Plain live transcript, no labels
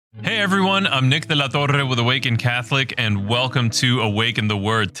Hey everyone, I'm Nick de la Torre with Awaken Catholic, and welcome to Awaken the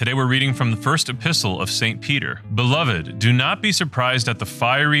Word. Today we're reading from the first epistle of St. Peter. Beloved, do not be surprised at the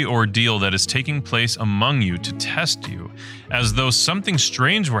fiery ordeal that is taking place among you to test you, as though something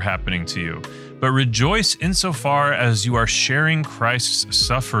strange were happening to you. But rejoice insofar as you are sharing Christ's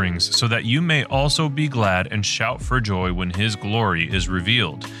sufferings, so that you may also be glad and shout for joy when his glory is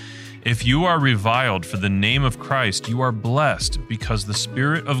revealed. If you are reviled for the name of Christ, you are blessed, because the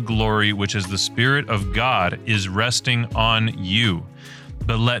Spirit of glory, which is the Spirit of God, is resting on you.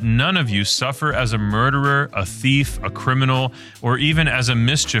 But let none of you suffer as a murderer, a thief, a criminal, or even as a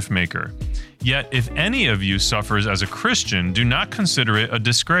mischief maker. Yet if any of you suffers as a Christian, do not consider it a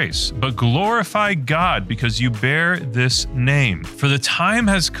disgrace, but glorify God because you bear this name. For the time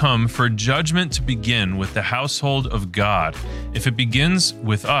has come for judgment to begin with the household of God. If it begins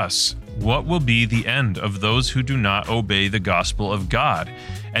with us, what will be the end of those who do not obey the gospel of God?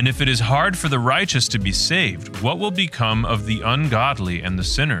 And if it is hard for the righteous to be saved, what will become of the ungodly and the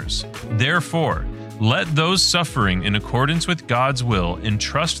sinners? Therefore, let those suffering in accordance with God's will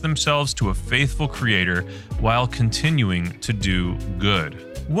entrust themselves to a faithful Creator while continuing to do good.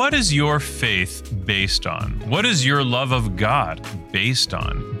 What is your faith based on? What is your love of God based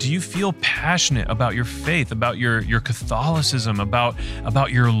on? Do you feel passionate about your faith, about your Catholicism, about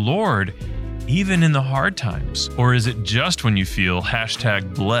your Lord, even in the hard times? Or is it just when you feel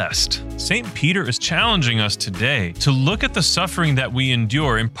 #blessed? St. Peter is challenging us today to look at the suffering that we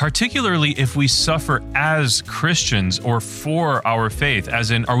endure, and particularly if we suffer as Christians or for our faith,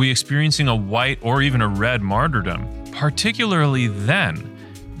 as in, are we experiencing a white or even a red martyrdom? Particularly then,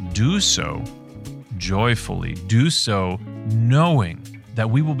 do so joyfully, do so knowing that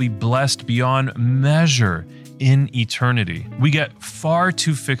we will be blessed beyond measure in eternity. We get far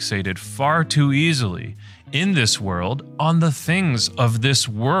too fixated, far too easily in this world on the things of this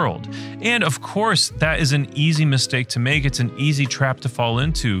world. And of course, that is an easy mistake to make. It's an easy trap to fall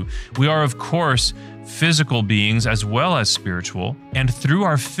into. We are, of course, physical beings as well as spiritual, and through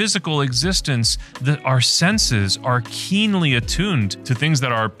our physical existence, our senses are keenly attuned to things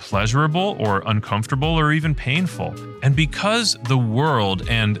that are pleasurable or uncomfortable or even painful. And because the world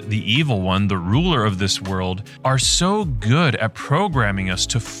and the evil one, the ruler of this world, are so good at programming us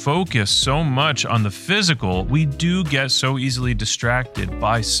to focus so much on the physical, we do get so easily distracted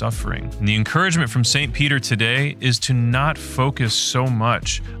by suffering. And the encouragement from St. Peter today is to not focus so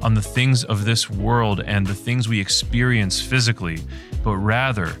much on the things of this world and the things we experience physically, but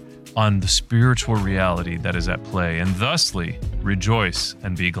rather on the spiritual reality that is at play, and thusly rejoice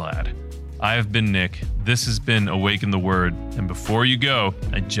and be glad. I have been Nick. This has been Awaken the Word. And before you go,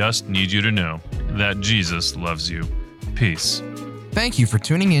 I just need you to know that Jesus loves you. Peace. Thank you for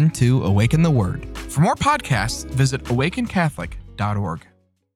tuning in to Awaken the Word. For more podcasts, visit awakencatholic.org.